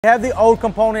We have the old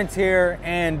components here,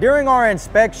 and during our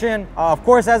inspection, of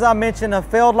course, as I mentioned, a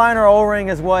failed liner O-ring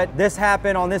is what this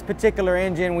happened on this particular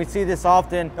engine. We see this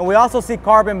often, and we also see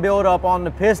carbon buildup on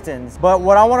the pistons. But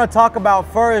what I want to talk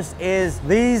about first is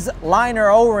these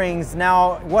liner O-rings.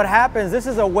 Now, what happens, this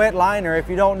is a wet liner, if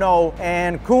you don't know,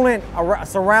 and coolant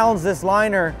surrounds this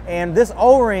liner, and this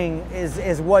O-ring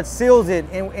is what seals it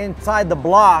inside the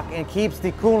block and keeps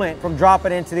the coolant from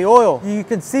dropping into the oil. You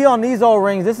can see on these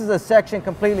O-rings, this is a section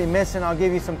completely missing. I'll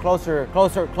give you some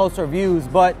closer views.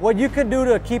 But what you could do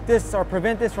to keep this or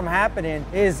prevent this from happening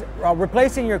is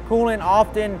replacing your coolant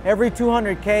often, every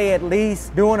 200K at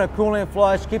least, doing a coolant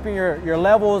flush, keeping your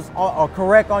levels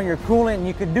correct on your coolant. And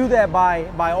you could do that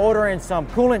by ordering some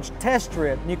coolant test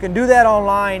strip. You can do that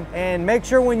online, and make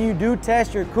sure when you do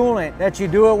test your coolant that you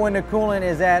do it when the coolant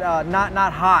is at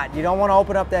not hot. You don't want to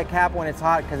open up that cap when it's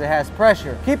hot because it has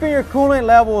pressure. Keeping your coolant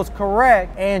levels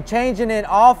correct and changing it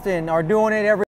often or doing it every